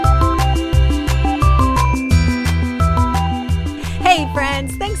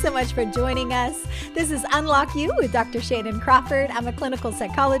much for joining us. This is Unlock You with Dr. Shannon Crawford. I'm a clinical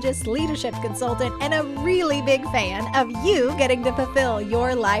psychologist, leadership consultant, and a really big fan of you getting to fulfill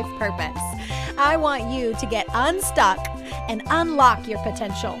your life purpose. I want you to get unstuck and unlock your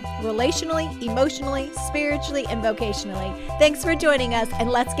potential relationally, emotionally, spiritually, and vocationally. Thanks for joining us,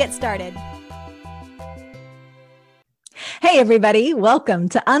 and let's get started. Hey, everybody. Welcome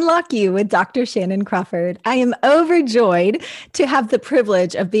to Unlock You with Dr. Shannon Crawford. I am overjoyed to have the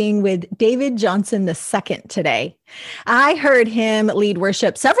privilege of being with David Johnson II today. I heard him lead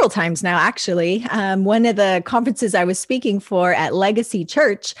worship several times now, actually. One of the conferences I was speaking for at Legacy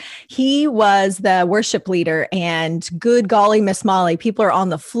Church, he was the worship leader, and good golly, Miss Molly, people are on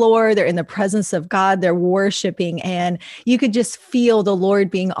the floor. They're in the presence of God. They're worshiping, and you could just feel the Lord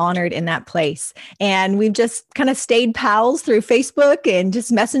being honored in that place. And we've just kind of stayed pals through Facebook and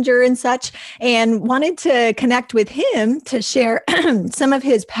just Messenger and such, and wanted to connect with him to share some of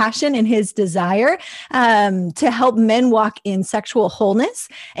his passion and his desire to help men walk in sexual wholeness.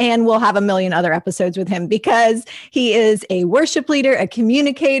 And we'll have a million other episodes with him because he is a worship leader, a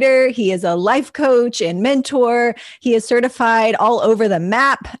communicator. He is a life coach and mentor. He is certified all over the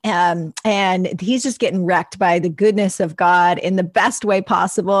map. And he's just getting wrecked by the goodness of God in the best way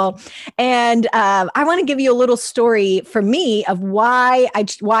possible. And I want to give you a little story for me of why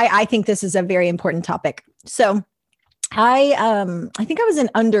I think this is a very important topic. So I think I was in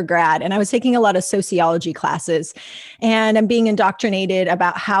undergrad and I was taking a lot of sociology classes, and I'm being indoctrinated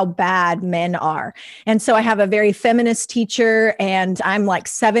about how bad men are. And so I have a very feminist teacher, and I'm like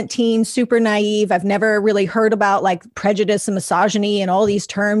 17, super naive. I've never really heard about like prejudice and misogyny and all these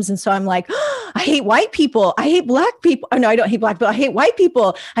terms. And so I'm like, oh, I hate white people. I hate black people. Oh, no, I don't hate black people. I hate white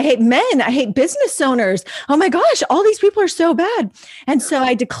people. I hate men. I hate business owners. Oh my gosh, all these people are so bad. And so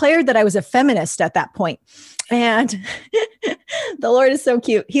I declared that I was a feminist at that point. And the Lord is so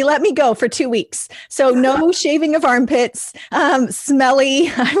cute. He let me go for 2 weeks. So no shaving of armpits, smelly.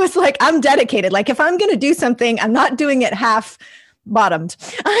 I was like, I'm dedicated. Like if I'm going to do something, I'm not doing it half bottomed.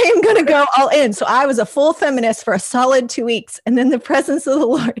 I am going to go all in. So I was a full feminist for a solid 2 weeks. And then the presence of the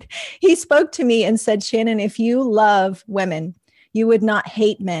Lord, he spoke to me and said, Shannon, if you love women, you would not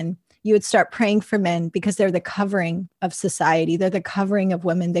hate men. You would start praying for men because they're the covering of society. They're the covering of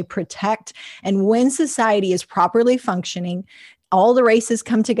women. They protect. And when society is properly functioning, all the races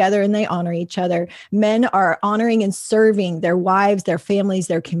come together and they honor each other. Men are honoring and serving their wives, their families,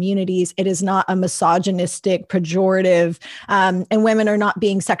 their communities. It is not a misogynistic, pejorative, and women are not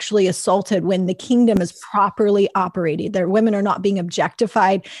being sexually assaulted when the kingdom is properly operated. Their women are not being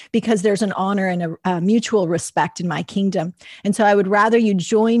objectified because there's an honor and a mutual respect in my kingdom. And so I would rather you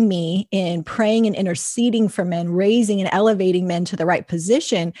join me in praying and interceding for men, raising and elevating men to the right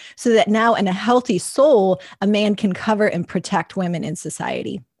position so that now in a healthy soul, a man can cover and protect women in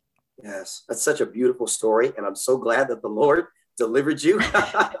society. Yes, that's such a beautiful story. And I'm so glad that the Lord delivered you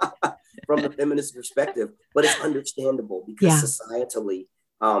from the feminist perspective. But it's understandable because societally,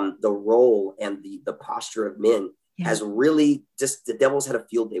 the role and the posture of men has really just, the devil's had a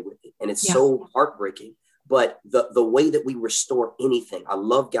field day with it. And it's so heartbreaking. But the way that we restore anything, I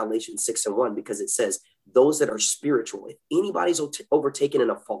love Galatians 6:1 because it says, those that are spiritual, if anybody's overtaken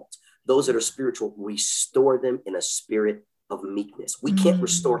in a fault, those that are spiritual, restore them in a spirit of meekness. We can't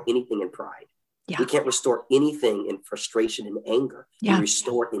restore anything in pride. Yeah. We can't restore anything in frustration and anger. We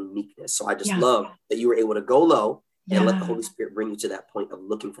restore in meekness. So I just love that you were able to go low and let the Holy Spirit bring you to that point of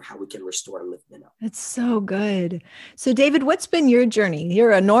looking for how we can restore and lift men up. It's so good. So David, what's been your journey?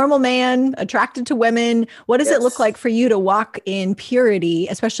 You're a normal man attracted to women. What does it look like for you to walk in purity,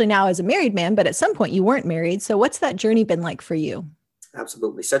 especially now as a married man, but at some point you weren't married. So what's that journey been like for you?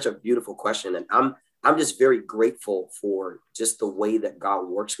 Absolutely. Such a beautiful question. And I'm just very grateful for just the way that God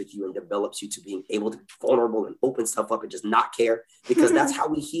works with you and develops you to being able to be vulnerable and open stuff up and just not care, because that's how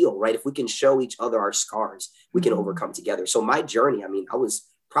we heal, right? If we can show each other our scars, we can overcome together. So my journey, I mean, I was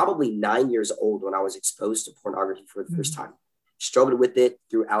probably 9 years old when I was exposed to pornography for the first time. Struggled with it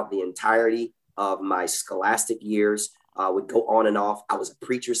throughout the entirety of my scholastic years, would go on and off. I was a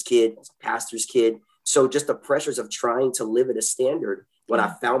preacher's kid, I was a pastor's kid. So just the pressures of trying to live at a standard when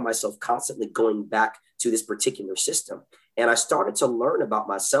I found myself constantly going back to this particular system. And I started to learn about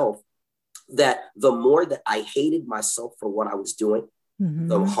myself that the more that I hated myself for what I was doing,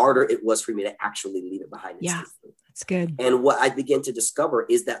 the harder it was for me to actually leave it behind. Yeah, that's good. And what I began to discover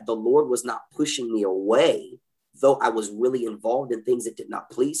is that the Lord was not pushing me away, though I was really involved in things that did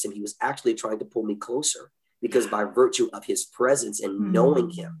not please him. He was actually trying to pull me closer, because by virtue of his presence and knowing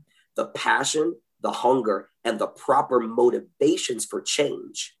him, the passion, the hunger, and the proper motivations for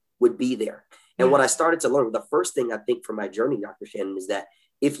change would be there. And what I started to learn, the first thing I think from my journey, Dr. Shannon, is that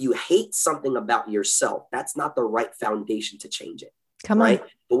if you hate something about yourself, that's not the right foundation to change it. Come right? on.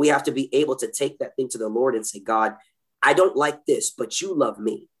 But we have to be able to take that thing to the Lord and say, God, I don't like this, but you love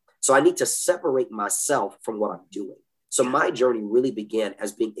me. So I need to separate myself from what I'm doing. So my journey really began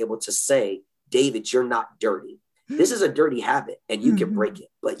as being able to say, David, you're not dirty. This is a dirty habit and you can break it,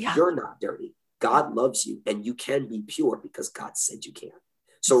 but you're not dirty. God loves you and you can be pure because God said you can.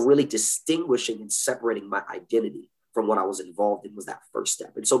 So really distinguishing and separating my identity from what I was involved in was that first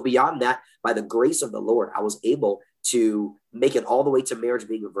step. And so beyond that, by the grace of the Lord, I was able to make it all the way to marriage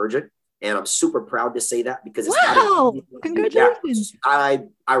being a virgin. And I'm super proud to say that because it's congratulations. I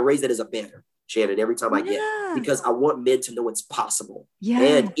raise it as a banner, Shannon, every time I get, because I want men to know it's possible.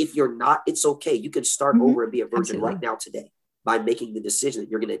 And if you're not, it's okay. You can start over and be a virgin right now today by making the decision that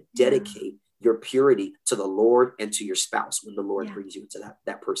you're going to dedicate your purity to the Lord and to your spouse when the Lord brings you into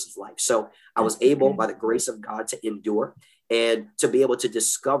that person's life. So I was able, by the grace of God, to endure and to be able to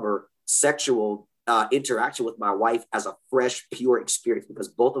discover sexual interaction with my wife as a fresh, pure experience, because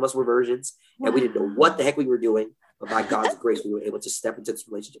both of us were virgins and we didn't know what the heck we were doing. But by God's grace, we were able to step into this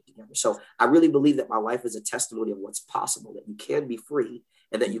relationship together. So I really believe that my life is a testimony of what's possible, that you can be free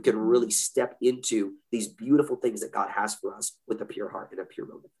and that you can really step into these beautiful things that God has for us with a pure heart and a pure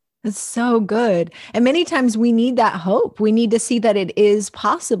motive. It's so good. And many times we need that hope. We need to see that it is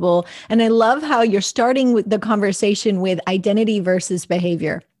possible. And I love how you're starting with the conversation with identity versus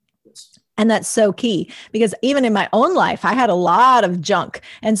behavior. And that's so key, because even in my own life, I had a lot of junk.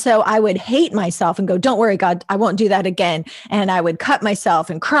 And so I would hate myself and go, don't worry, God, I won't do that again. And I would cut myself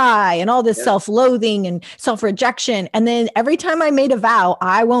and cry and all this self-loathing and self-rejection. And then every time I made a vow,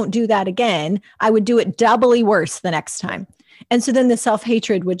 I won't do that again, I would do it doubly worse the next time. And so then the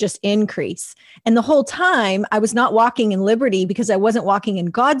self-hatred would just increase. And the whole time I was not walking in liberty because I wasn't walking in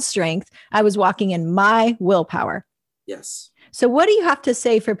God's strength. I was walking in my willpower. Yes. So what do you have to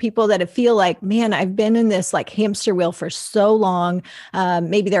say for people that feel like, man, I've been in this like hamster wheel for so long.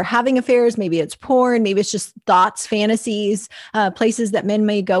 Maybe they're having affairs, maybe it's porn, maybe it's just thoughts, fantasies, places that men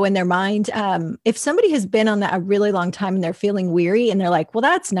may go in their mind. If somebody has been on that a really long time and they're feeling weary and they're like, well,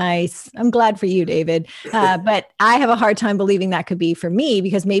 that's nice. I'm glad for you, David. But I have a hard time believing that could be for me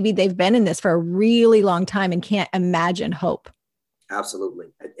because maybe they've been in this for a really long time and can't imagine hope. Absolutely.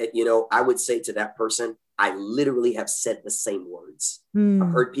 You know, I would say to that person, I literally have said the same words.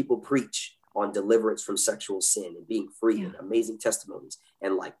 I've heard people preach on deliverance from sexual sin and being free and amazing testimonies.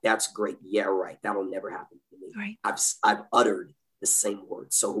 And like, that's great. Yeah, right. That'll never happen to me. Right. I've uttered the same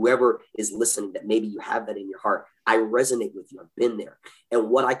words. So whoever is listening, that maybe you have that in your heart, I resonate with you. I've been there. And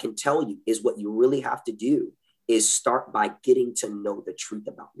what I can tell you is what you really have to do is start by getting to know the truth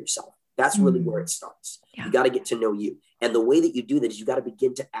about yourself. That's really where it starts. You got to get to know you. And the way that you do that is you got to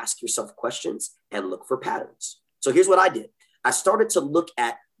begin to ask yourself questions and look for patterns. So here's what I did. I started to look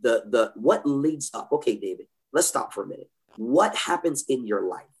at the what leads up. Okay, David, let's stop for a minute. What happens in your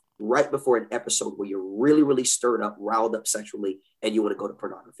life right before an episode where you're really, really stirred up, riled up sexually, and you want to go to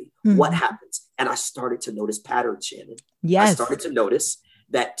pornography? What happens? And I started to notice patterns, Shannon. I started to notice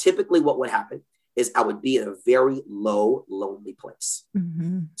that typically what would happen is I would be in a very low, lonely place.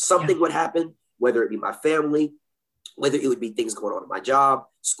 Something would happen, whether it be my family, whether it would be things going on in my job,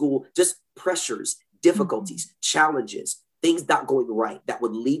 school, just pressures, difficulties, challenges, things not going right that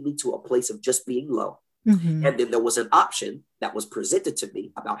would lead me to a place of just being low. And then there was an option that was presented to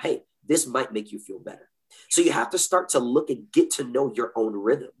me about, hey, this might make you feel better. So you have to start to look and get to know your own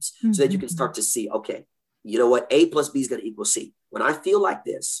rhythms so that you can start to see, okay, you know what? A plus B is going to equal C. When I feel like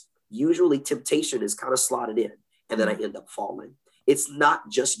this, usually temptation is kind of slotted in and then I end up falling. It's not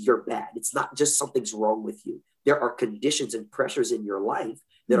just you're bad. It's not just something's wrong with you. There are conditions and pressures in your life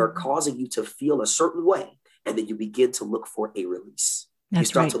that are causing you to feel a certain way. And then you begin to look for a release. You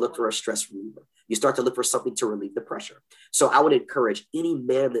start to look for a stress reliever. You start to look for something to relieve the pressure. So I would encourage any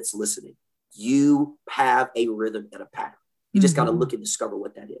man that's listening, you have a rhythm and a pattern. You just got to look and discover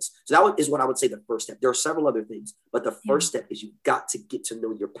what that is. So that is what I would say the first step. There are several other things, but the first step is you've got to get to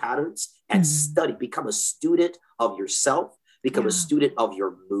know your patterns and study, become a student of yourself, become a student of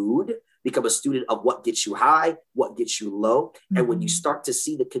your mood, become a student of what gets you high, what gets you low. And when you start to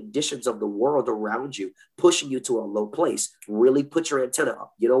see the conditions of the world around you, pushing you to a low place, really put your antenna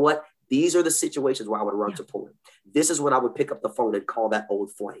up. You know what? These are the situations where I would run to porn. This is when I would pick up the phone and call that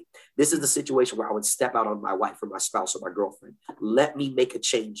old flame. This is the situation where I would step out on my wife or my spouse or my girlfriend. Let me make a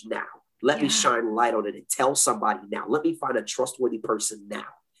change now. Let me shine light on it and tell somebody now. Let me find a trustworthy person now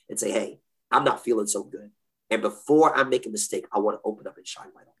and say, hey, I'm not feeling so good. And before I make a mistake, I want to open up and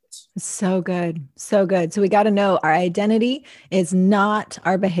shine light on this. experience. So good. So good. So we got to know our identity is not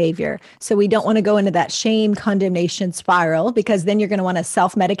our behavior. So we don't want to go into that shame condemnation spiral, because then you're going to want to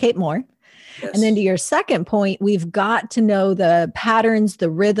self-medicate more. Yes. And then to your second point, we've got to know the patterns, the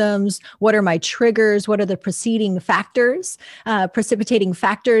rhythms. What are my triggers? What are the precipitating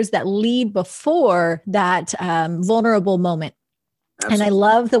factors that lead before that vulnerable moment? Absolutely. And I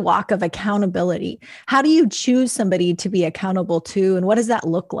love the walk of accountability. How do you choose somebody to be accountable to, and what does that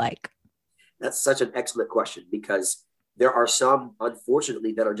look like? That's such an excellent question, because there are some,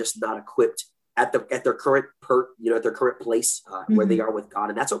 unfortunately, that are just not equipped at their current at their current place where they are with God.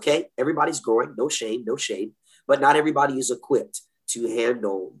 And that's okay. Everybody's growing, no shame, but not everybody is equipped to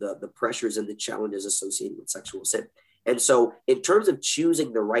handle the pressures and the challenges associated with sexual sin. And so in terms of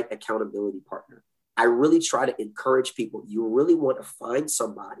choosing the right accountability partner, I really try to encourage people. You really want to find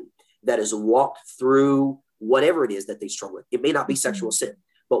somebody that has walked through whatever it is that they struggle with. It may not be sexual sin,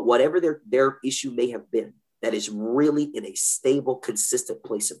 but whatever their issue may have been, that is really in a stable, consistent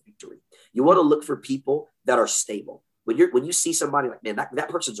place of victory. You want to look for people that are stable. When you see somebody like, man, that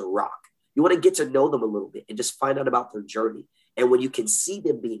person's a rock, you want to get to know them a little bit and just find out about their journey. And when you can see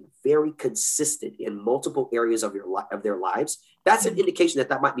them being very consistent in multiple areas of their lives, that's an indication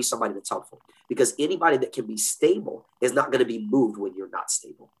that might be somebody that's helpful. Because anybody that can be stable is not going to be moved when you're not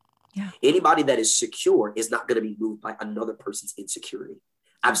stable. Yeah. Anybody that is secure is not going to be moved by another person's insecurity.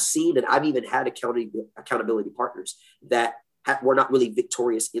 I've seen, and I've even had accountability partners that were not really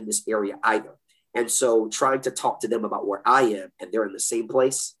victorious in this area either. And so trying to talk to them about where I am and they're in the same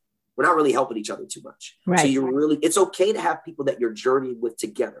place, we're not really helping each other too much. Right. So it's okay to have people that you're journeying with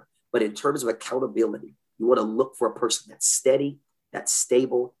together. But in terms of accountability, you want to look for a person that's steady, that's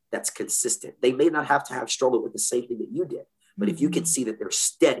stable, that's consistent. They may not have to have struggled with the same thing that you did, but if you can see that they're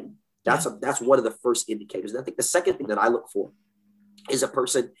steady, that's one of the first indicators. And I think the second thing that I look for is a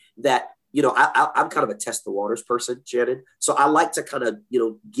person that, I'm kind of a test the waters person, Shannon. So I like to kind of,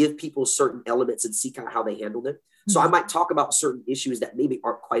 give people certain elements and see kind of how they handle them. Mm-hmm. So I might talk about certain issues that maybe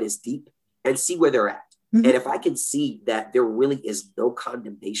aren't quite as deep and see where they're at. Mm-hmm. And if I can see that there really is no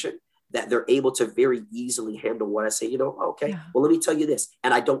condemnation, that they're able to very easily handle what I say, okay, well, let me tell you this.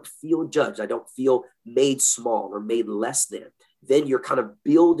 And I don't feel judged. I don't feel made small or made less than. Then you're kind of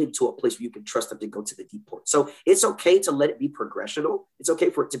building to a place where you can trust them to go to the deep point. So it's okay to let it be progressional. It's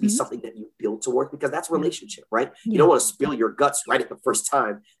okay for it to be something that you build towards, because that's relationship, right? You don't want to spill your guts right at the first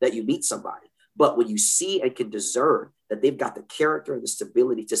time that you meet somebody. But when you see and can discern that they've got the character and the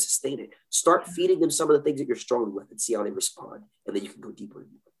stability to sustain it, start feeding them some of the things that you're struggling with and see how they respond. And then you can go deeper and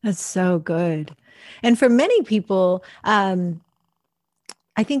deeper. That's so good. And for many people,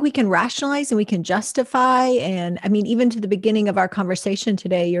 I think we can rationalize and we can justify. And I mean, even to the beginning of our conversation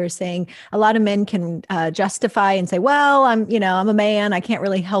today, you were saying a lot of men can justify and say, well, I'm a man, I can't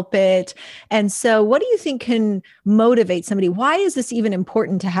really help it. And so what do you think can motivate somebody? Why is this even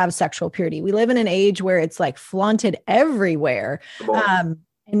important to have sexual purity? We live in an age where it's like flaunted everywhere.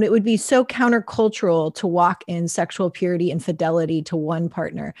 And it would be so countercultural to walk in sexual purity and fidelity to one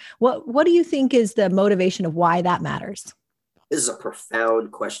partner. What do you think is the motivation of why that matters? This is a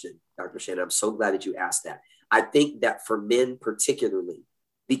profound question, Dr. Shannon. I'm so glad that you asked that. I think that for men particularly,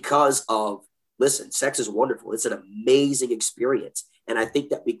 because of, sex is wonderful. It's an amazing experience. And I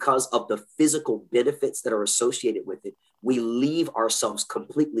think that because of the physical benefits that are associated with it, we leave ourselves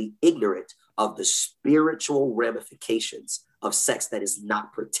completely ignorant of the spiritual ramifications of sex that is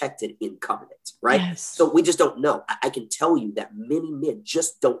not protected in covenant, right? Yes. So we just don't know. I can tell you that many men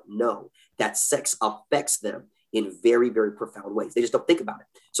just don't know that sex affects them in very, very profound ways. They just don't think about it.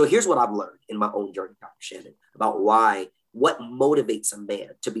 So here's what I've learned in my own journey, Dr. Shannon, about what motivates a man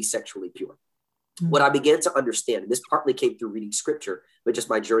to be sexually pure. Mm-hmm. What I began to understand, and this partly came through reading scripture, but just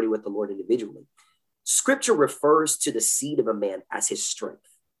my journey with the Lord individually. Scripture refers to the seed of a man as his strength.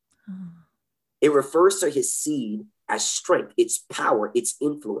 Mm-hmm. It refers to his seed as strength, its power, its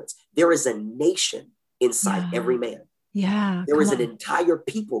influence. There is a nation inside every man. Yeah. There is an entire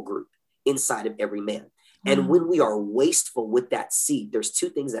people group inside of every man. And when we are wasteful with that seed, there's two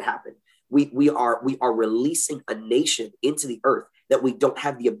things that happen. We are releasing a nation into the earth that we don't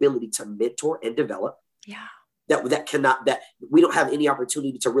have the ability to mentor and develop. Yeah. That we don't have any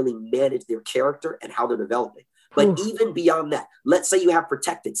opportunity to really manage their character and how they're developing. But even beyond that, let's say you have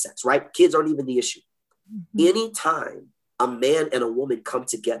protected sex, right? Kids aren't even the issue. Mm-hmm. Anytime a man and a woman come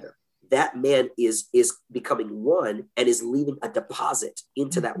together, that man is becoming one and is leaving a deposit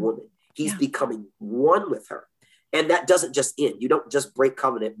into that woman. He's becoming one with her. And that doesn't just end. You don't just break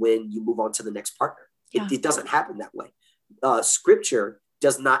covenant when you move on to the next partner. It doesn't happen that way. Scripture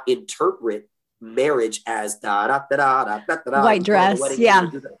does not interpret marriage as da da da da da da. White dress. Yeah.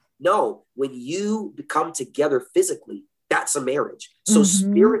 No, when you come together physically, that's a marriage. So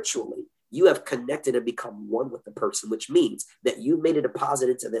spiritually, you have connected and become one with the person, which means that you made a deposit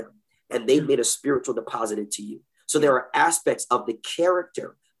into them and they made a spiritual deposit into you. So there are aspects of the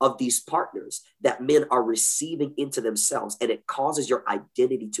character of these partners that men are receiving into themselves, and it causes your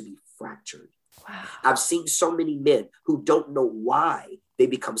identity to be fractured. Wow. I've seen so many men who don't know why they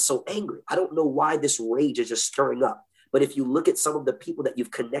become so angry. I don't know why this rage is just stirring up. But if you look at some of the people that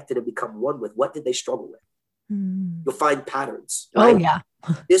you've connected and become one with, what did they struggle with? You'll find patterns. Right? Oh, yeah.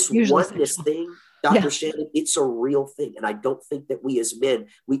 This oneness thing, Dr. Shannon, it's a real thing. And I don't think that we as men,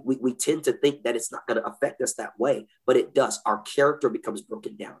 we tend to think that it's not going to affect us that way, but it does. Our character becomes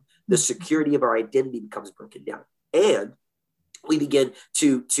broken down. The security of our identity becomes broken down. And we begin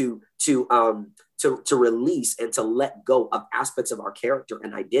to release and to let go of aspects of our character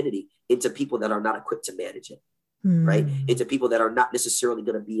and identity into people that are not equipped to manage it. Right? Into people that are not necessarily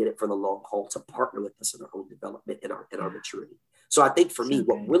going to be in it for the long haul, to partner with us in our own development and our maturity. So I think for me,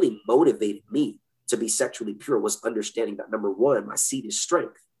 what really motivated me to be sexually pure was understanding that, number one, my seed is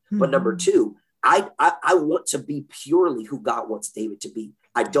strength. But number two, I want to be purely who God wants David to be.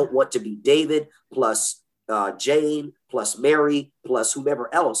 I don't want to be David plus Jane plus Mary plus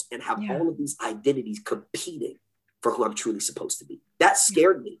whomever else and have all of these identities competing for who I'm truly supposed to be. That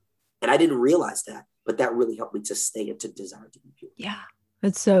scared me. And I didn't realize that. But that really helped me to stay and to desire to be pure. Yeah,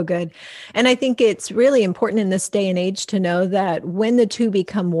 that's so good. And I think it's really important in this day and age to know that when the two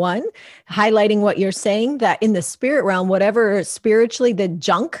become one, highlighting what you're saying, that in the spirit realm, whatever spiritually the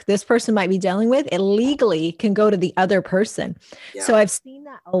junk this person might be dealing with, it legally can go to the other person. Yeah. So I've seen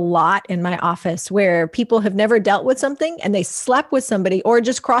that a lot in my office where people have never dealt with something and they slept with somebody or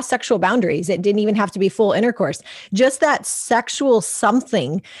just cross sexual boundaries. It didn't even have to be full intercourse. Just that sexual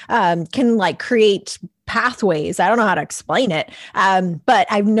something can like create pathways. I don't know how to explain it. But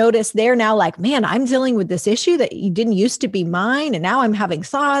I've noticed they're now like, man, I'm dealing with this issue that didn't used to be mine. And now I'm having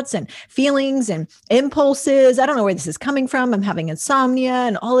thoughts and feelings and impulses. I don't know where this is coming from. I'm having insomnia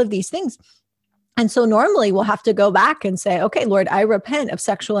and all of these things. And so normally we'll have to go back and say, okay, Lord, I repent of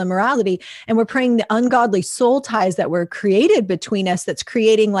sexual immorality. And we're praying the ungodly soul ties that were created between us, that's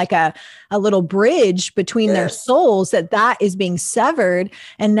creating like a little bridge between their souls, that is being severed.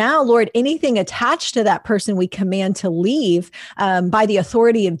 And now, Lord, anything attached to that person, we command to leave by the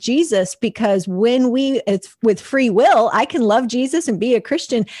authority of Jesus, because when it's with free will, I can love Jesus and be a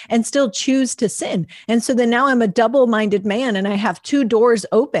Christian and still choose to sin. And so then now I'm a double-minded man and I have two doors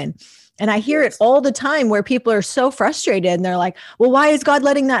open. And I hear it all the time where people are so frustrated and they're like, well, why is God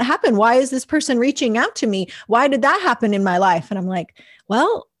letting that happen? Why is this person reaching out to me? Why did that happen in my life? And I'm like,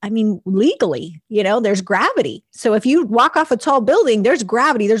 well, I mean, legally, there's gravity. So if you walk off a tall building, there's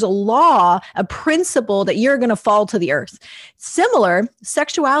gravity. There's a law, a principle that you're going to fall to the earth. Similar,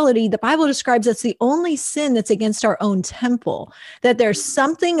 sexuality, the Bible describes as the only sin that's against our own temple, that there's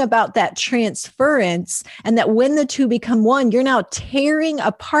something about that transference, and that when the two become one, you're now tearing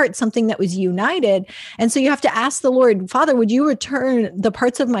apart something that was united. And so you have to ask the Lord, Father, would you return the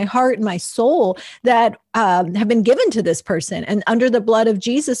parts of my heart and my soul that have been given to this person and under the blood of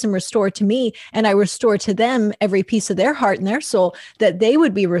Jesus, and restore to me, and I restore to them every piece of their heart and their soul, that they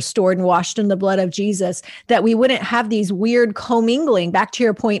would be restored and washed in the blood of Jesus, that we wouldn't have these weird commingling, back to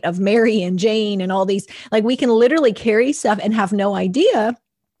your point of Mary and Jane and all these, like we can literally carry stuff and have no idea.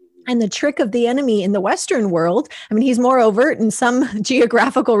 And the trick of the enemy in the Western world, I mean, he's more overt in some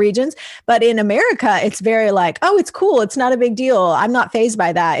geographical regions, but in America, it's very like, oh, it's cool. It's not a big deal. I'm not fazed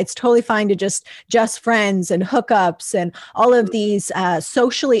by that. It's totally fine to just friends and hookups and all of these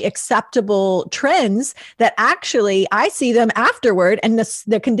socially acceptable trends that actually I see them afterward, and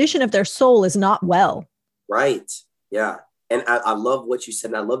the condition of their soul is not well. Right. Yeah. And I love what you said.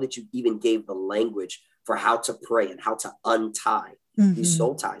 And I love that you even gave the language for how to pray and how to untie these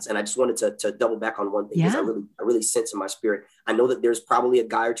soul ties. And I just wanted to double back on one thing, because I really sense in my spirit. I know that there's probably a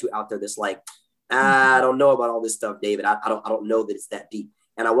guy or two out there that's like, I don't know about all this stuff, David. I don't know that it's that deep.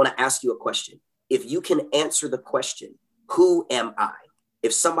 And I want to ask you a question. If you can answer the question, who am I?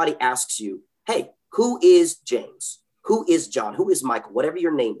 If somebody asks you, hey, who is James? Who is John? Who is Michael? Whatever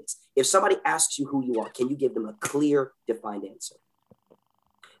your name is. If somebody asks you who you are, can you give them a clear, defined answer?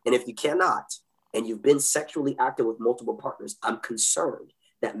 And if you cannot, and you've been sexually active with multiple partners, I'm concerned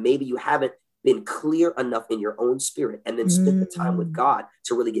that maybe you haven't been clear enough in your own spirit and then spend the time with God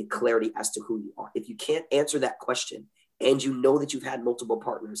to really get clarity as to who you are. If you can't answer that question and you know that you've had multiple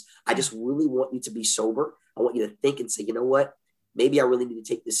partners, I just really want you to be sober. I want you to think and say, you know what? Maybe I really need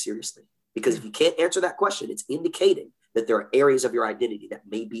to take this seriously. Because if you can't answer that question, it's indicating that there are areas of your identity that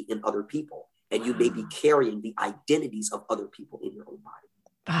may be in other people. and you may be carrying the identities of other people in your own body.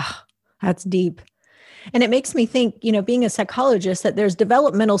 Ah, that's deep. And it makes me think, being a psychologist, that there's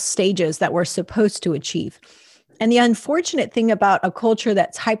developmental stages that we're supposed to achieve. And the unfortunate thing about a culture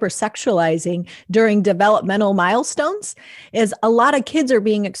that's hypersexualizing during developmental milestones is a lot of kids are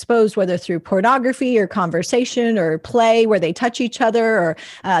being exposed, whether through pornography or conversation or play where they touch each other,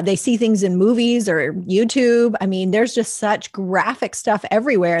 or they see things in movies or YouTube. I mean, there's just such graphic stuff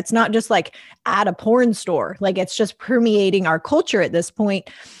everywhere. It's not just like at a porn store, like it's just permeating our culture at this point.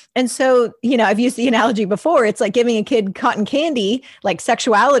 And so, I've used the analogy before. It's like giving a kid cotton candy, like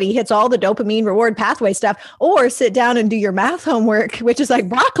sexuality hits all the dopamine reward pathway stuff, or sit down and do your math homework, which is like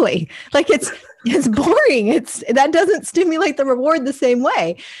broccoli. Like it's boring. That doesn't stimulate the reward the same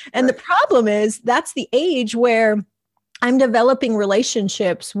way. And the problem is that's the age where I'm developing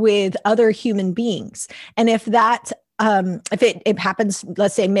relationships with other human beings. And if it happens,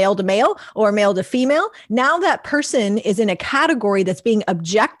 let's say male to male or male to female, now that person is in a category that's being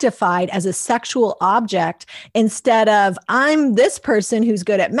objectified as a sexual object, instead of I'm this person who's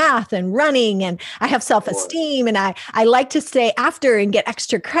good at math and running and I have self-esteem and I like to stay after and get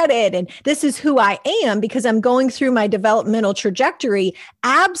extra credit. And this is who I am because I'm going through my developmental trajectory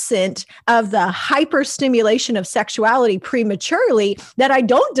absent of the hyperstimulation of sexuality prematurely, that I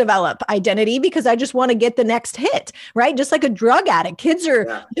don't develop identity because I just want to get the next hit. Right? Just like a drug addict. Kids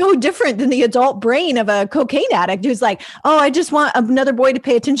are no different than the adult brain of a cocaine addict who's like, oh, I just want another boy to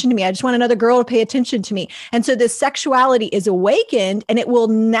pay attention to me. I just want another girl to pay attention to me. And so this sexuality is awakened, and we will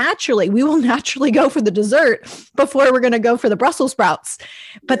naturally go for the dessert before we're going to go for the Brussels sprouts.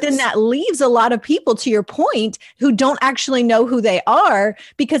 But then that leaves a lot of people, to your point, who don't actually know who they are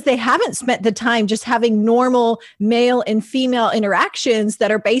because they haven't spent the time just having normal male and female interactions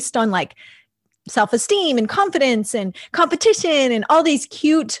that are based on like self-esteem and confidence and competition and all these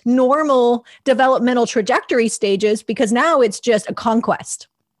cute, normal developmental trajectory stages, because now it's just a conquest.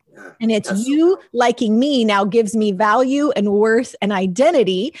 And it's you liking me now gives me value and worth and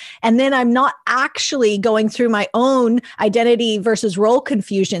identity. And then I'm not actually going through my own identity versus role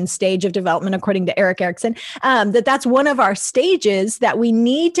confusion stage of development, according to Eric Erickson, that's one of our stages that we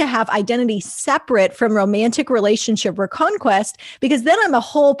need to have identity separate from romantic relationship or conquest, because then I'm a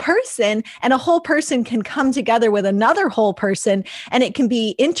whole person, and a whole person can come together with another whole person, and it can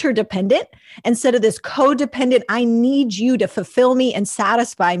be interdependent instead of this codependent, I need you to fulfill me and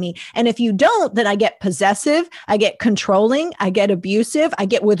satisfy me. And if you don't, then I get possessive, I get controlling, I get abusive, I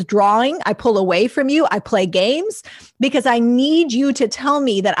get withdrawing, I pull away from you, I play games because I need you to tell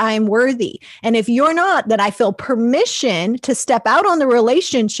me that I am worthy. And if you're not, then I feel permission to step out on the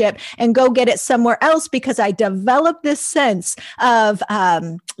relationship and go get it somewhere else, because I develop this sense of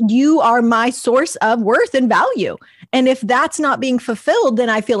you are my source of worth and value. And if that's not being fulfilled, then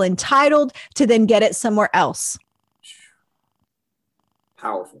I feel entitled to then get it somewhere else.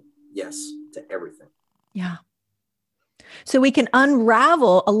 Powerful. Yes, to everything. Yeah. So we can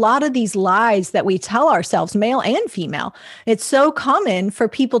unravel a lot of these lies that we tell ourselves, male and female. It's so common for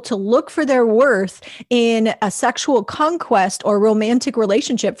people to look for their worth in a sexual conquest or romantic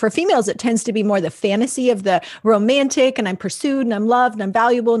relationship. For females, it tends to be more the fantasy of the romantic, and I'm pursued and I'm loved and I'm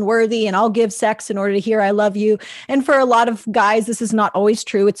valuable and worthy, and I'll give sex in order to hear I love you. And for a lot of guys, this is not always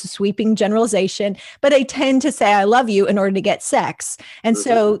true. It's a sweeping generalization, but they tend to say I love you in order to get sex. And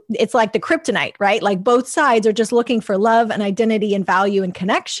so it's like the kryptonite, right? Like both sides are just looking for love and identity and value and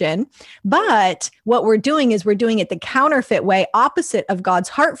connection. But what we're doing is we're doing it the counterfeit way, opposite of God's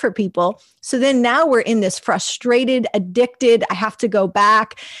heart for people. So then now we're in this frustrated, addicted, I have to go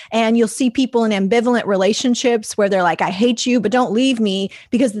back. And you'll see people in ambivalent relationships where they're like, I hate you, but don't leave me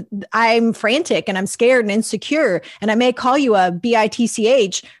because I'm frantic and I'm scared and insecure. And I may call you a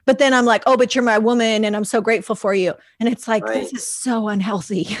bitch, but then I'm like, oh, but you're my woman and I'm so grateful for you. And it's like, This is so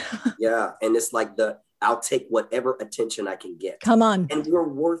unhealthy. Yeah. And it's like I'll take whatever attention I can get. Come on. And you're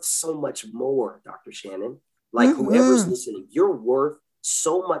worth so much more, Dr. Shannon. Like whoever's listening, you're worth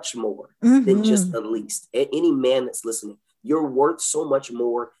so much more than just the least. Any man that's listening, you're worth so much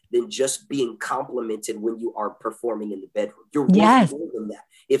more than just being complimented when you are performing in the bedroom. You're worth more than that.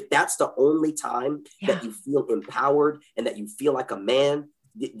 If that's the only time that you feel empowered and that you feel like a man,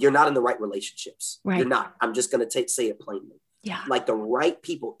 you're not in the right relationships. Right. You're not. I'm just going to say it plainly. Yeah. Like the right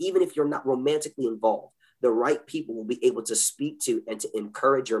people, even if you're not romantically involved, the right people will be able to speak to and to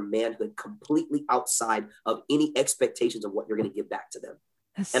encourage your manhood completely outside of any expectations of what you're going to give back to them.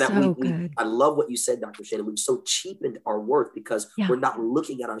 That's and so good. I love what you said, Dr. Shannon. We've so cheapened our worth because we're not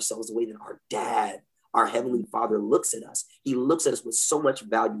looking at ourselves the way that our dad, our Heavenly Father, looks at us. He looks at us with so much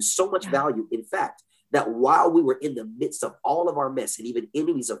value, in fact, that while we were in the midst of all of our mess and even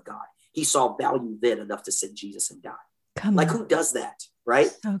enemies of God, He saw value then enough to send Jesus and die. Come Like, on. who does that,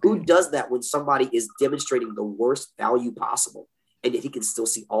 right? So Who good. does that when somebody is demonstrating the worst value possible, and yet he can still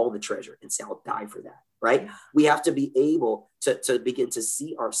see all the treasure and say, I'll die for that, right? Yeah. We have to be able to begin to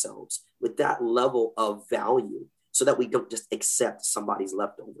see ourselves with that level of value so that we don't just accept somebody's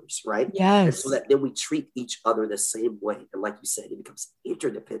leftovers, right? And Yes. so that then we treat each other the same way. And like you said, it becomes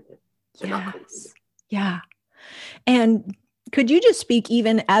interdependent and not codependent. Yes. Yeah. And could you just speak,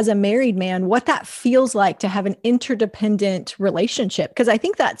 even as a married man, what that feels like to have an interdependent relationship? Because I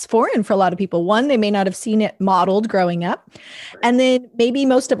think that's foreign for a lot of people. One, they may not have seen it modeled growing up. Right. And then maybe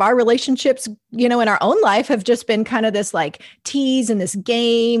most of our relationships, in our own life have just been kind of this like tease and this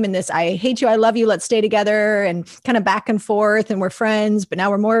game and this, I hate you, I love you, let's stay together, and kind of back and forth, and we're friends, but now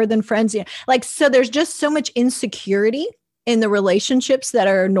we're more than friends. So there's just so much insecurity in the relationships that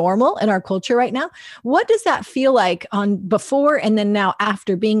are normal in our culture right now. What does that feel like on before and then now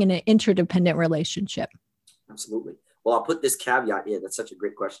after being in an interdependent relationship? Absolutely. Well, I'll put this caveat in. That's such a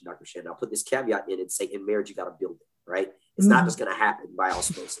great question, Dr. Shannon. I'll put this caveat in and say, in marriage, you got to build it, right? It's not just going to happen by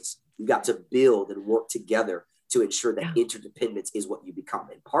osmosis. You got to build and work together to ensure that interdependence is what you become.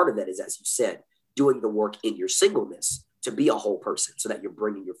 And part of that is, as you said, doing the work in your singleness to be a whole person so that you're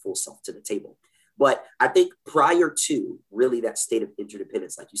bringing your full self to the table. But I think prior to really that state of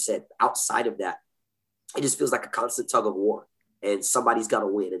interdependence, like you said, outside of that, it just feels like a constant tug of war, and somebody's got to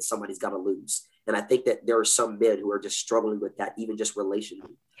win and somebody's got to lose. And I think that there are some men who are just struggling with that, even just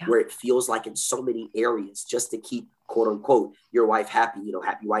relationally, where it feels like in so many areas, just to keep, quote unquote, your wife happy,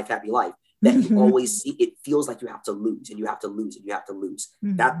 happy wife, happy life, that you always see, it feels like you have to lose and you have to lose and you have to lose.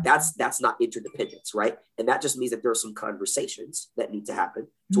 That's not interdependence, right? And that just means that there are some conversations that need to happen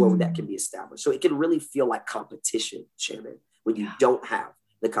to where that can be established. So it can really feel like competition, Shannon, when you don't have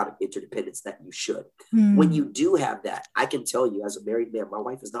the kind of interdependence that you should. When you do have that, I can tell you, as a married man, my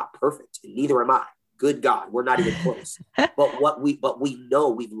wife is not perfect, and neither am I. Good God, we're not even close. But we know,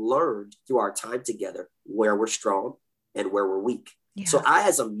 we've learned through our time together where we're strong and where we're weak. Yeah. So I,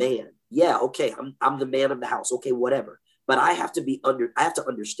 as a man, okay, I'm the man of the house. Okay, whatever. But I have to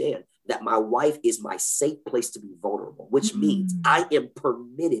understand that my wife is my safe place to be vulnerable, which means I am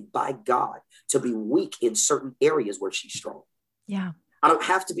permitted by God to be weak in certain areas where she's strong. Yeah. I don't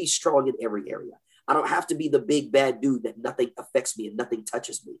have to be strong in every area. I don't have to be the big bad dude that nothing affects me and nothing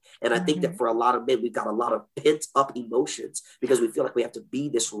touches me. And I think that for a lot of men, we've got a lot of pent up emotions because we feel like we have to be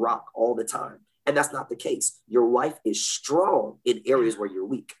this rock all the time. And that's not the case. Your wife is strong in areas where you're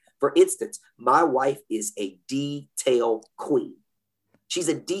weak. For instance, my wife is a detail queen. She's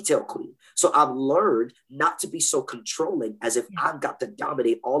a detail queen. So I've learned not to be so controlling as if I've got to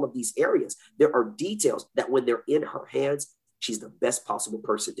dominate all of these areas. There are details that when they're in her hands, she's the best possible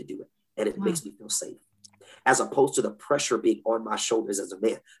person to do it. And it makes me feel safe. As opposed to the pressure being on my shoulders as a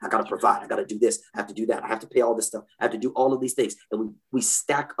man. I got to provide. I got to do this. I have to do that. I have to pay all this stuff. I have to do all of these things. And we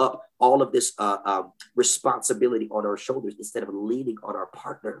stack up all of this responsibility on our shoulders instead of leaning on our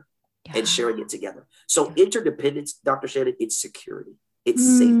partner and sharing it together. So interdependence, Dr. Shannon, it's security. It's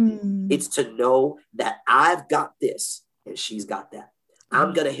safety. It's to know that I've got this and she's got that.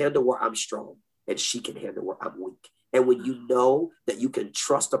 I'm going to handle where I'm strong and she can handle where I'm weak. And when you know that you can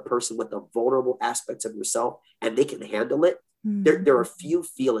trust a person with the vulnerable aspects of yourself and they can handle it, there are few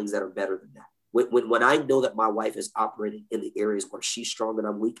feelings that are better than that. When I know that my wife is operating in the areas where she's strong and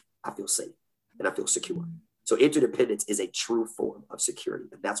I'm weak, I feel safe and I feel secure. So interdependence is a true form of security.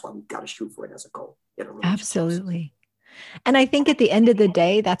 And that's why we've got to shoot for it as a goal in a relationship. Absolutely. And I think at the end of the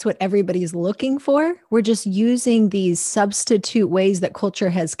day, that's what everybody's looking for. We're just using these substitute ways that culture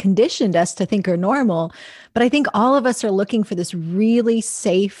has conditioned us to think are normal. But I think all of us are looking for this really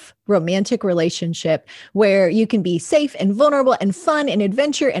safe romantic relationship where you can be safe and vulnerable and fun and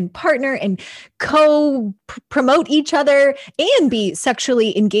adventure and partner and co-promote each other and be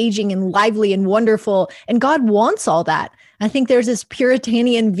sexually engaging and lively and wonderful. And God wants all that. I think there's this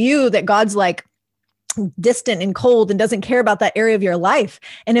Puritanian view that God's like distant and cold and doesn't care about that area of your life.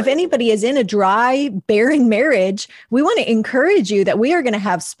 And if anybody is in a dry, barren marriage, we want to encourage you that we are going to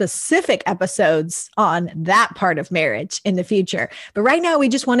have specific episodes on that part of marriage in the future. But right now, we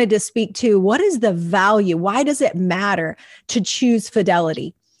just wanted to speak to what is the value? Why does it matter to choose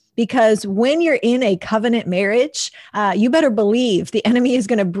fidelity? Because when you're in a covenant marriage, you better believe the enemy is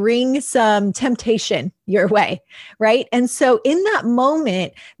going to bring some temptation your way, right? And so in that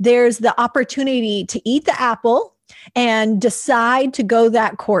moment, there's the opportunity to eat the apple and decide to go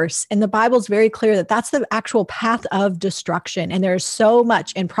that course. And the Bible's very clear that that's the actual path of destruction. And there's so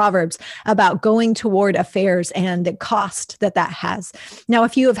much in Proverbs about going toward affairs and the cost that that has. Now,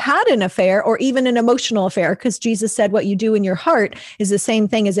 if you have had an affair or even an emotional affair, because Jesus said what you do in your heart is the same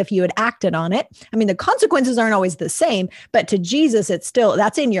thing as if you had acted on it. I mean, the consequences aren't always the same, but to Jesus, it's still,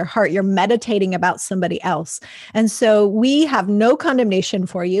 that's in your heart. You're meditating about somebody else. And so we have no condemnation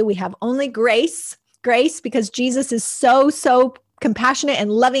for you. We have only grace, because Jesus is so compassionate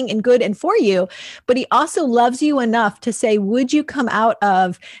and loving and good and for you, but he also loves you enough to say, would you come out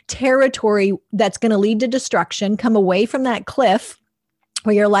of territory that's going to lead to destruction, come away from that cliff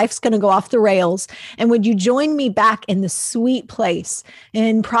where your life's going to go off the rails? And would you join me back in the sweet place?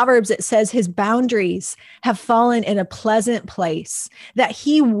 In Proverbs, it says his boundaries have fallen in a pleasant place, that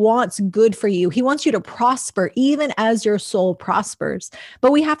he wants good for you. He wants you to prosper even as your soul prospers.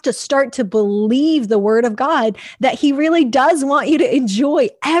 But we have to start to believe the word of God that he really does want you to enjoy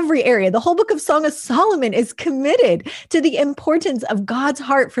every area. The whole book of Song of Solomon is committed to the importance of God's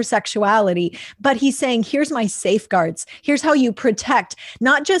heart for sexuality. But he's saying, here's my safeguards. Here's how you protect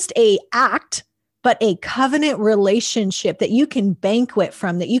not just a act, but a covenant relationship that you can banquet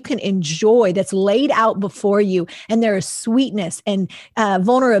from, that you can enjoy, that's laid out before you. And there is sweetness and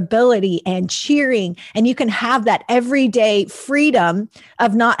vulnerability and cheering. And you can have that everyday freedom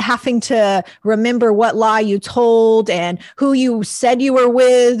of not having to remember what lie you told and who you said you were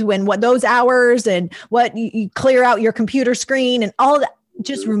with, when what those hours, and what you clear out your computer screen and all that,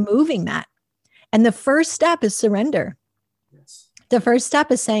 just removing that. And the first step is surrender. The first step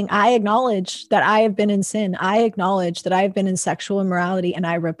is saying, I acknowledge that I have been in sin. I acknowledge that I have been in sexual immorality, and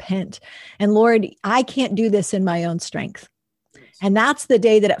I repent. And Lord, I can't do this in my own strength. And that's the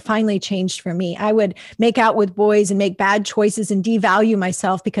day that it finally changed for me. I would make out with boys and make bad choices and devalue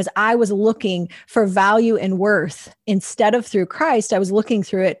myself because I was looking for value and worth. Instead of through Christ, I was looking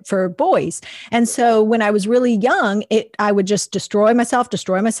through it for boys. And so when I was really young, I would just destroy myself.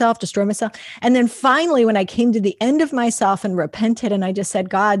 And then finally, when I came to the end of myself and repented, and I just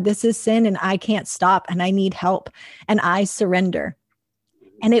said, God, this is sin and I can't stop and I need help, and I surrender.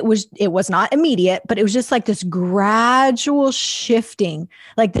 And it was not immediate, but it was just like this gradual shifting,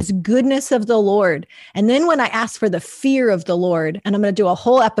 like this goodness of the Lord. And then when I asked for the fear of the Lord, and I'm going to do a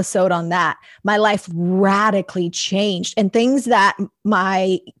whole episode on that, my life radically changed. And things that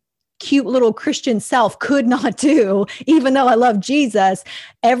my cute little Christian self could not do, even though I love Jesus,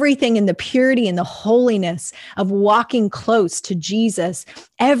 everything in the purity and the holiness of walking close to Jesus,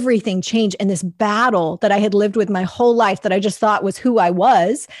 everything changed. And this battle that I had lived with my whole life that I just thought was who I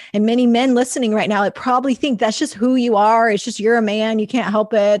was. And many men listening right now, I probably think that's just who you are. It's just, you're a man. You can't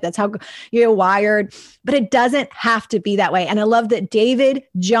help it. That's how you're wired. But it doesn't have to be that way. And I love that David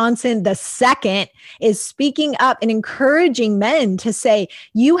Johnson II is speaking up and encouraging men to say,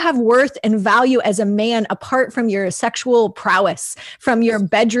 you have worth and value as a man apart from your sexual prowess, from your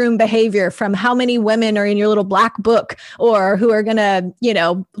bedroom behavior, from how many women are in your little black book, or who are going to,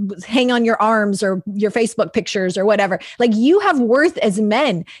 hang on your arms or your Facebook pictures or whatever. Like, you have worth as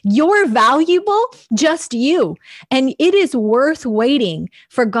men. You're valuable, just you. And it is worth waiting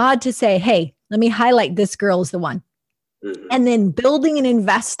for God to say, hey, let me highlight this girl as the one. And then building and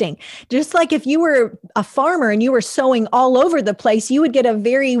investing. Just like if you were a farmer and you were sowing all over the place, you would get a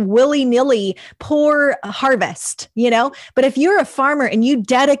very willy-nilly poor harvest, But if you're a farmer and you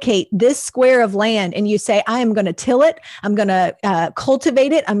dedicate this square of land and you say, I am going to till it, I'm going to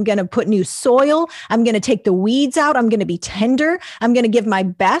cultivate it, I'm going to put new soil, I'm going to take the weeds out, I'm going to be tender, I'm going to give my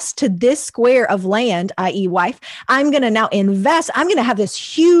best to this square of land, i.e. wife, I'm going to now invest, I'm going to have this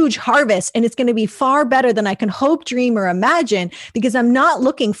huge harvest, and it's going to be far better than I can hope, dream, or imagine, because I'm not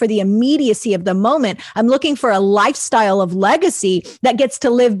looking for the immediacy of the moment. I'm looking for a lifestyle of legacy that gets to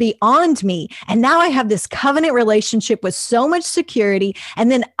live beyond me. And now I have this covenant relationship with so much security.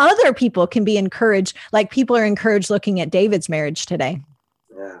 And then other people can be encouraged, like people are encouraged looking at David's marriage today.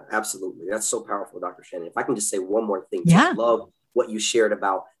 Yeah, absolutely. That's so powerful, Dr. Shannon. If I can just say one more thing, yeah. I love what you shared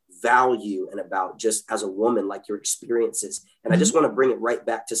about value and about just as a woman, like your experiences. And I just want to bring it right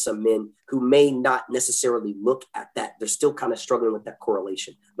back to some men who may not necessarily look at that. They're still kind of struggling with that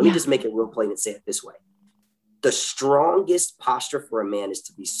correlation. Let me just make it real plain and say it this way. The strongest posture for a man is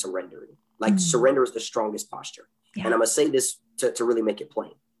to be surrendering. Like surrender is the strongest posture. Yeah. And I'm going to say this to really make it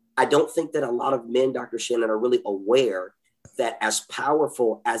plain. I don't think that a lot of men, Dr. Shannon, are really aware that as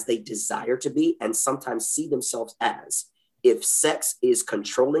powerful as they desire to be and sometimes see themselves as, if sex is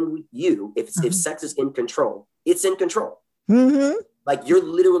controlling you, if sex is in control, it's in control. Like, you're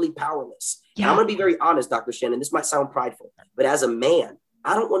literally powerless. Yeah. And I'm going to be very honest, Dr. Shannon, this might sound prideful, but as a man,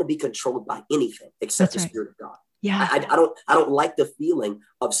 I don't want to be controlled by anything except the Spirit of God. Yeah. I don't like the feeling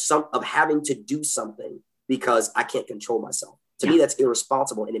of having to do something because I can't control myself. To me, that's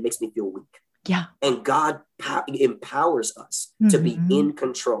irresponsible and it makes me feel weak. Yeah. And God empowers us to be in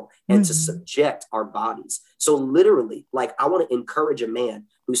control and to subject our bodies. So literally, like, I want to encourage a man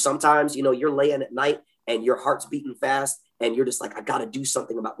who sometimes, you're laying at night and your heart's beating fast and you're just like, I got to do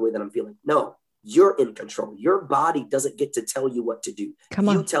something about the way that I'm feeling. No, you're in control. Your body doesn't get to tell you what to do.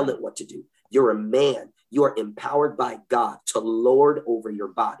 You tell it what to do. You're a man. You are empowered by God to lord over your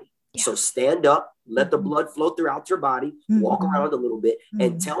body. Yeah. So stand up, let the blood flow throughout your body, walk around a little bit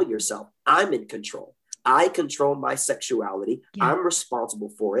and tell yourself, I'm in control. I control my sexuality. Yeah. I'm responsible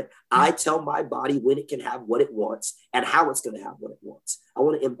for it. Yeah. I tell my body when it can have what it wants and how it's going to have what it wants. I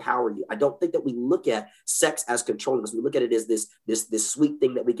want to empower you. I don't think that we look at sex as controlling us. We look at it as this sweet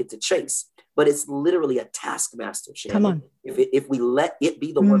thing that we get to chase, but it's literally a taskmaster. Shannon. Come on. If we let it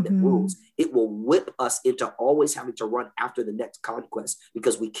be the one that rules, it will whip us into always having to run after the next conquest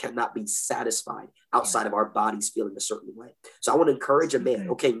because we cannot be satisfied outside of our bodies feeling a certain way. So I want to encourage a man,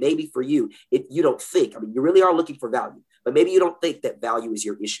 okay, maybe for you, if you don't think, you really are looking for value, but maybe you don't think that value is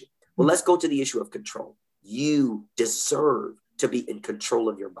your issue. Well, let's go to the issue of control. You deserve to be in control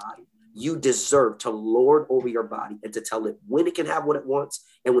of your body. You deserve to lord over your body and to tell it when it can have what it wants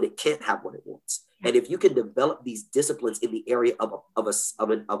and when it can't have what it wants. And if you can develop these disciplines in the area of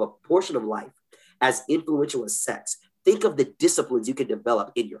a portion of life as influential as sex, think of the disciplines you can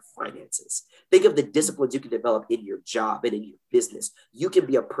develop in your finances. Think of the disciplines you can develop in your job and in your business. You can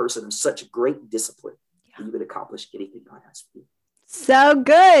be a person of such great discipline and you can accomplish anything God has for you. So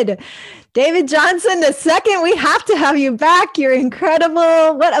good. David Johnson, the second, we have to have you back. You're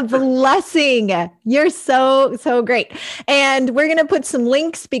incredible. What a blessing. You're so, so great. And we're going to put some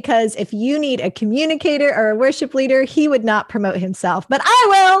links because if you need a communicator or a worship leader, he would not promote himself, but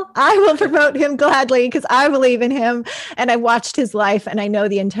I will promote him gladly because I believe in him and I watched his life and I know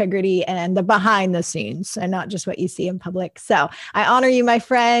the integrity and the behind the scenes and not just what you see in public. So I honor you, my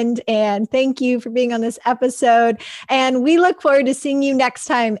friend, and thank you for being on this episode. And we look forward to seeing you next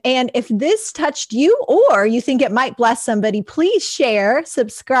time. And if this touched you or you think it might bless somebody, please share,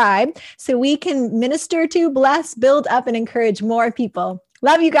 subscribe so we can minister to, bless, build up, and encourage more people.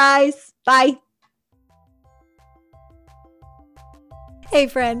 Love you guys. Bye. Hey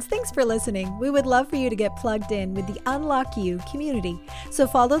friends, thanks for listening. We would love for you to get plugged in with the Unlock You community. So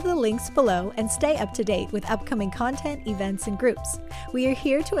follow the links below and stay up to date with upcoming content, events, and groups. We are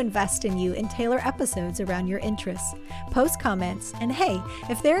here to invest in you and tailor episodes around your interests. Post comments, and hey,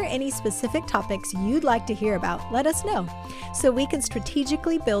 if there are any specific topics you'd like to hear about, let us know so we can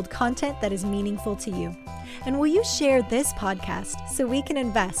strategically build content that is meaningful to you. And will you share this podcast so we can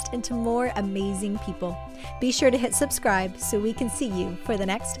invest into more amazing people? Be sure to hit subscribe so we can see you for the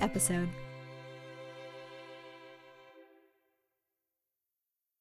next episode.